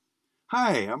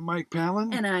Hi, I'm Mike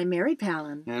Palin. And I'm Mary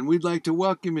Palin. And we'd like to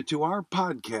welcome you to our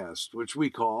podcast, which we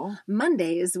call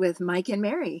Mondays with Mike and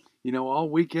Mary. You know, all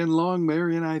weekend long,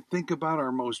 Mary and I think about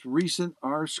our most recent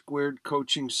R-Squared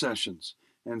coaching sessions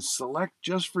and select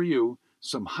just for you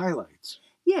some highlights.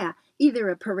 Yeah, either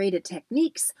a parade of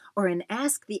techniques or an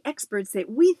ask the experts that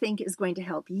we think is going to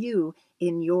help you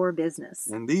in your business.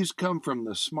 And these come from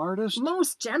the smartest,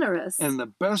 most generous, and the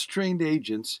best trained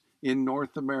agents in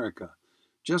North America.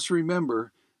 Just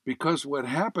remember, because what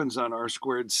happens on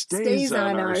R-Squared stays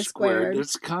on R-Squared.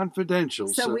 It's confidential.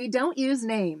 So we don't use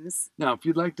names. Now, if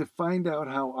you'd like to find out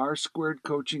how R-Squared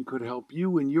coaching could help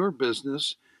you in your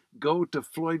business, go to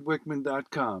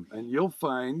floydwickman.com and you'll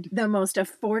find the most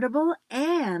affordable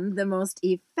and the most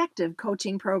effective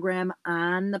coaching program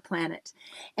on the planet.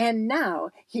 And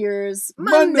now, here's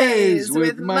Mondays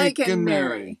with Mike and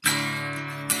Mary.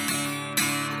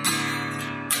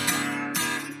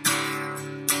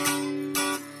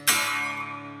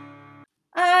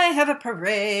 I have a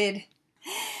parade.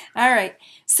 All right.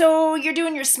 So you're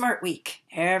doing your Smart Week.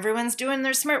 Everyone's doing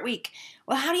their Smart Week.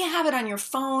 Well, how do you have it on your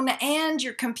phone and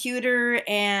your computer?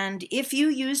 And if you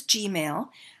use Gmail,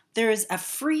 there's a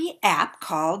free app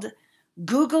called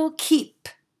Google Keep.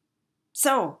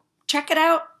 So check it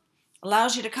out.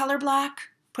 Allows you to color block.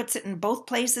 Puts it in both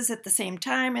places at the same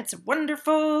time. It's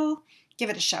wonderful. Give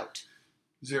it a shout.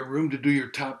 Is there room to do your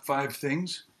top 5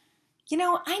 things? You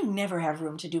know, I never have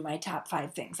room to do my top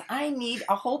 5 things. I need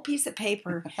a whole piece of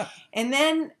paper. And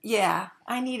then,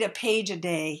 I need a page a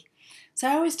day. So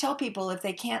I always tell people if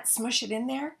they can't smush it in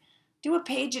there, do a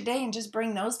page a day and just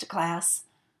bring those to class.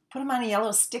 Put them on a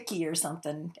yellow sticky or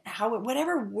something.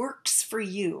 Whatever works for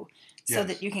you so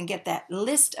that you can get that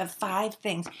list of 5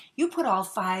 things. You put all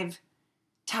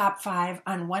top 5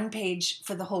 on one page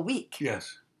for the whole week.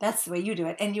 Yes. That's the way you do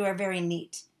it. And you are very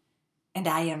neat. And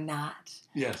I am not.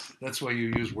 Yes, that's why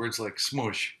you use words like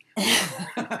smush.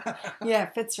 Yeah,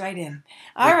 it fits right in.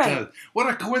 All right. What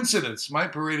a coincidence. My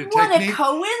parade of technique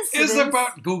technique is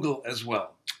about Google as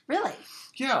well. Really?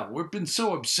 Yeah, we've been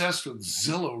so obsessed with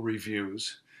Zillow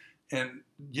reviews and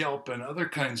Yelp and other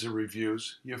kinds of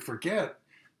reviews, you forget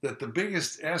that the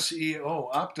biggest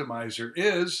SEO optimizer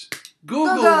is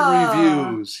Google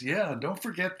reviews. Yeah, don't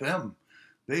forget them.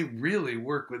 They really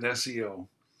work with SEO.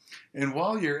 And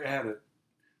while you're at it,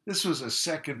 this was a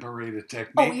second parade of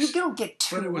techniques. Oh, you don't get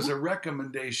 2. But it was a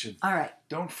recommendation. All right.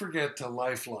 Don't forget to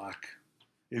LifeLock,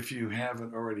 if you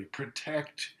haven't already.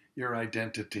 Protect your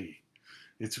identity.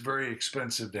 It's very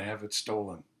expensive to have it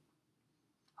stolen.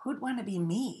 Who'd want to be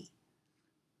me?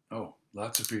 Oh,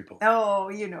 lots of people. Oh,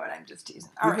 you know what, I'm just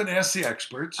teasing. You can ask the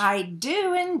experts. I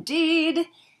do indeed.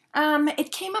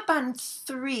 It came up on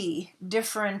 3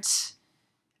 different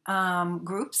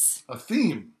groups. A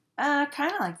theme.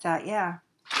 Kind of like that, yeah.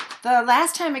 The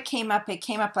last time it came up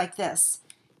like this.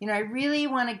 You know, I really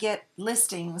want to get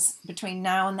listings between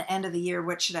now and the end of the year.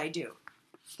 What should I do?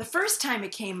 The first time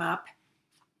it came up,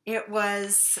 it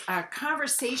was a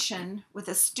conversation with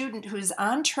a student who's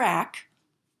on track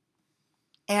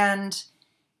and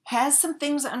has some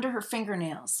things under her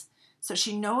fingernails. So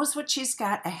she knows what she's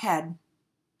got ahead.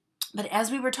 But as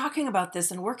we were talking about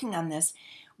this and working on this,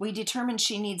 we determined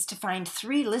she needs to find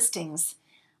 3 listings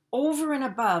over and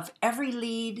above every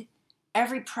lead,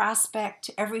 every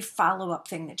prospect, every follow-up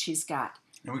thing that she's got.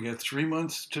 And we get 3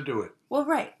 months to do it. Well,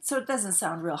 right. So it doesn't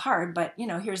sound real hard, but,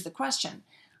 here's the question.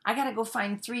 I got to go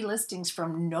find 3 listings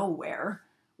from nowhere.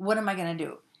 What am I going to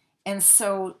do? And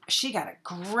so she got a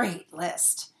great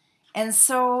list. And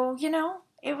so,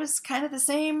 it was kind of the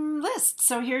same list.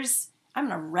 So I'm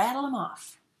going to rattle them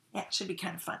off. Yeah, it should be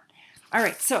kind of fun. All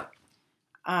right, so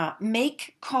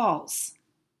make calls.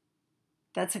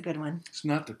 That's a good one. It's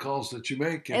not the calls that you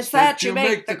make. It's that you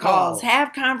make the calls.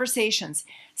 Have conversations.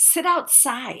 Sit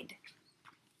outside.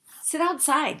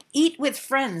 Eat with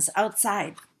friends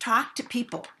outside. Talk to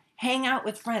people. Hang out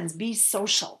with friends. Be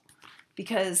social.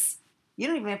 Because you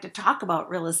don't even have to talk about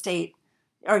real estate.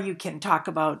 Or you can talk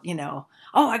about, oh,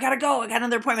 I got to go. I got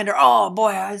another appointment. Or, oh,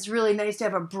 boy, it's really nice to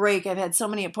have a break. I've had so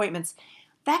many appointments.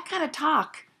 That kind of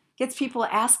talk gets people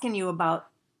asking you about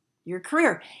your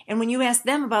career. And when you ask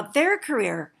them about their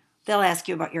career, they'll ask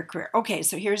you about your career. Okay,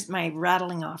 so here's my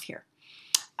rattling off here.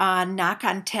 Knock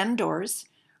on 10 doors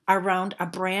around a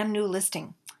brand new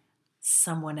listing.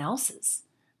 Someone else's.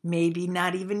 Maybe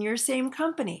not even your same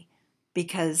company.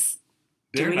 Because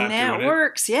doing that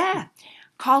works. Yeah.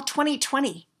 Call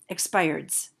 2020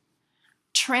 expireds.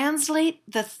 Translate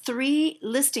the 3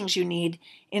 listings you need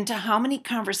into how many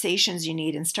conversations you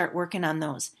need and start working on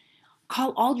those.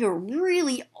 Call all your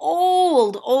really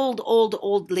old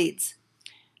leads.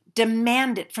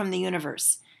 Demand it from the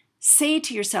universe. Say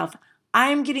to yourself,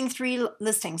 I'm getting 3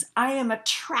 listings. I am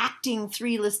attracting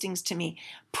 3 listings to me.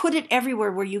 Put it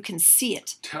everywhere where you can see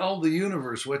it. Tell the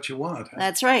universe what you want. Huh?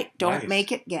 That's right. Don't Nice.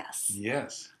 make it guess.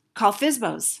 Yes. Call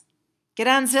FSBOs. Get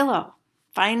on Zillow.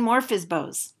 Find more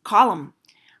FSBOs. Call them.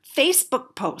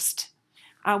 Facebook post.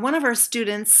 One of our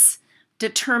students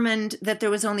determined that there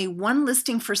was only one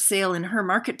listing for sale in her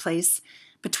marketplace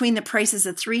between the prices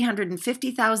of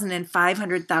 $350,000 and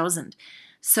 $500,000.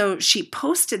 So she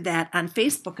posted that on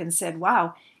Facebook and said,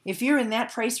 wow, if you're in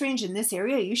that price range in this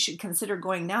area, you should consider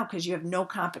going now because you have no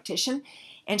competition.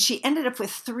 And she ended up with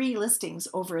 3 listings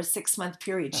over a 6-month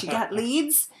period. She got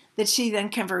leads that she then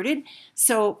converted.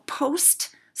 So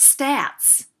post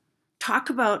stats. Talk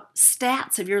about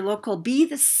stats of your local. Be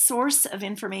the source of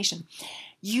information.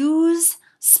 Use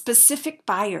specific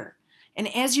buyer. And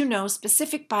as you know,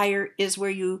 specific buyer is where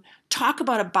you talk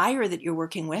about a buyer that you're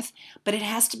working with, but it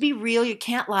has to be real. You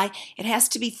can't lie. It has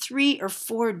to be 3 or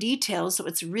 4 details, so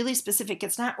it's really specific.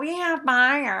 It's not, we have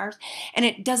buyers, and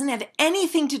it doesn't have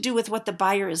anything to do with what the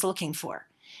buyer is looking for.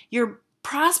 You're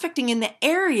prospecting in the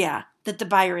area that the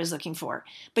buyer is looking for,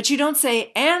 but you don't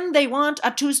say, and they want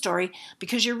a 2-story,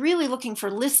 because you're really looking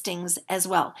for listings as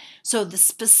well. So the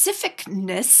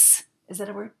specificness, is that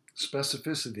a word?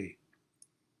 Specificity.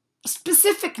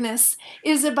 Specificness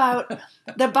is about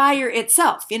the buyer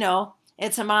itself. You know,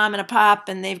 it's a mom and a pop,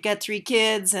 and they've got 3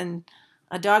 kids and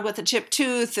a dog with a chipped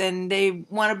tooth, and they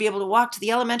want to be able to walk to the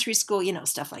elementary school, you know,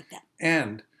 stuff like that.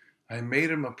 And I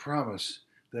made him a promise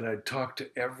that I'd talk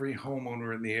to every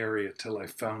homeowner in the area till I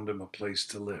found him a place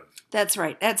to live. That's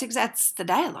right. That's the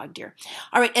dialogue, dear.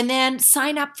 All right, and then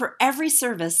sign up for every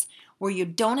service where you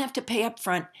don't have to pay up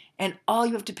front, and all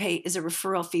you have to pay is a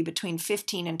referral fee between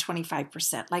 15 and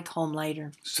 25%, like HomeLight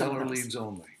or Seller leads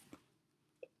only.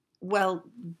 Well,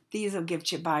 these will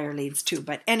give you buyer leads too.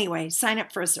 But anyway, sign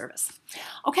up for a service.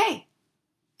 Okay,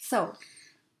 so.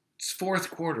 It's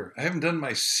 4th quarter. I haven't done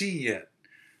my C yet.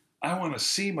 I want to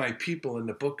see my people in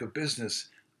the book of business,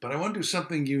 but I want to do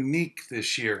something unique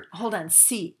this year. Hold on,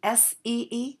 C,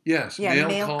 S-E-E? Yes, yeah,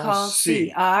 mail call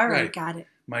C. All right, got it.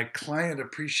 My client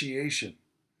appreciation.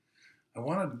 I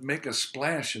want to make a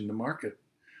splash in the market.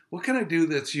 What can I do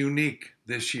that's unique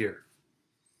this year?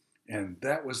 And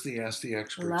that was the Ask the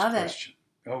Experts Love question.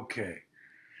 Okay.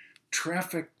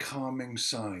 Traffic calming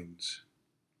signs.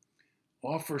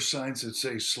 Offer signs that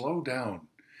say, slow down.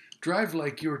 Drive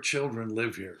like your children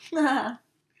live here.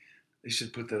 They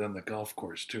should put that on the golf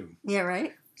course too. Yeah,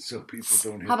 right? So people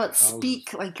don't hit How about the houses.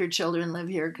 speak like your children live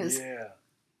here? Because Yeah.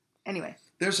 Anyway.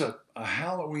 There's a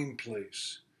Halloween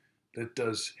place that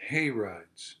does hay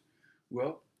rides.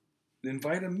 Well,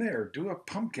 invite them there. Do a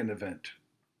pumpkin event.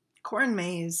 Corn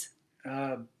maze.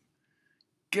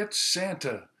 Get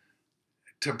Santa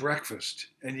to breakfast,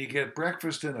 and you get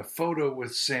breakfast and a photo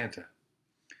with Santa.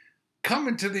 Come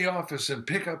into the office and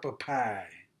pick up a pie.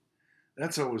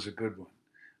 That's always a good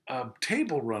one.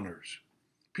 Table runners.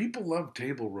 People love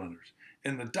table runners,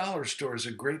 and the dollar store is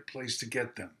a great place to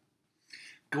get them.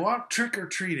 Go out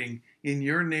trick-or-treating in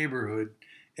your neighborhood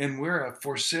and wear a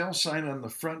for sale sign on the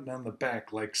front and on the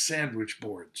back like sandwich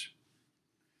boards.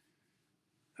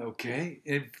 Okay?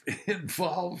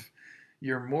 Involve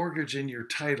your mortgage and your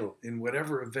title in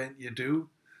whatever event you do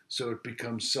so it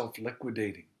becomes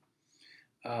self-liquidating.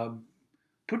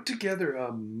 Put together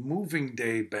a moving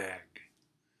day bag.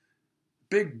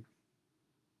 Big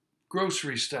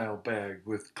grocery style bag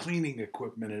with cleaning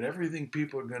equipment and everything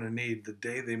people are going to need the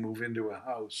day they move into a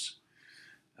house.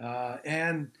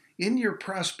 And in your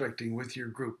prospecting with your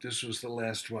group, this was the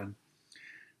last one,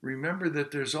 remember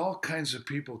that there's all kinds of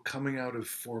people coming out of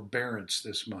forbearance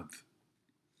this month,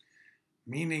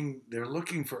 meaning they're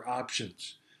looking for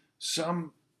options.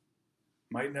 Some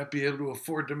might not be able to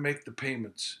afford to make the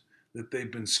payments that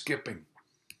they've been skipping.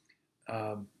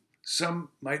 Some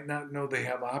might not know they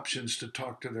have options to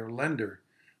talk to their lender,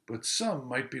 but some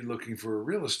might be looking for a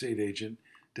real estate agent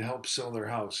to help sell their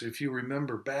house. If you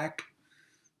remember back,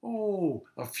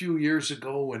 a few years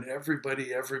ago when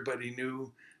everybody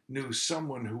knew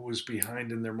someone who was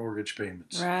behind in their mortgage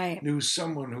payments, Right. knew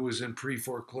someone who was in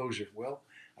pre-foreclosure. Well,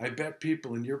 I bet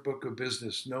people in your book of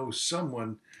business know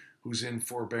someone who's in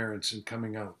forbearance and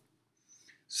coming out.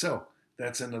 So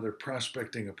that's another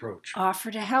prospecting approach.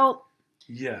 Offer to help.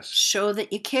 Yes. Show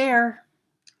that you care.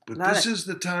 But Love this it. is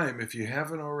the time, if you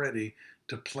haven't already,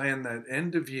 to plan that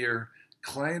end of year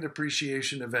client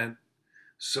appreciation event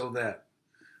so that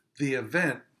the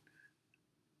event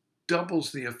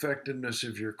doubles the effectiveness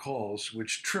of your calls,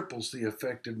 which triples the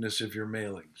effectiveness of your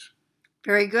mailings.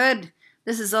 Very good.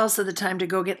 This is also the time to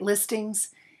go get listings.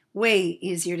 Way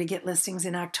easier to get listings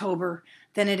in October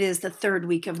than it is the third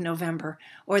week of November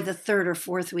or the third or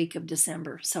fourth week of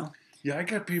December. So Yeah, I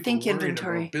got people think worrying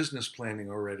inventory. about business planning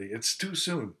already. It's too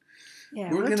soon. Yeah,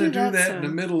 We're we'll going to do that soon. in the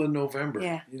middle of November.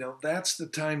 Yeah. You know, that's the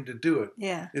time to do it.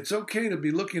 Yeah. It's okay to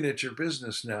be looking at your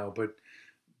business now, but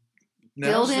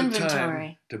Build now's the inventory.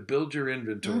 time to build your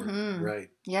inventory. Mhm. Right.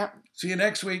 Yep. See you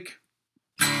next week.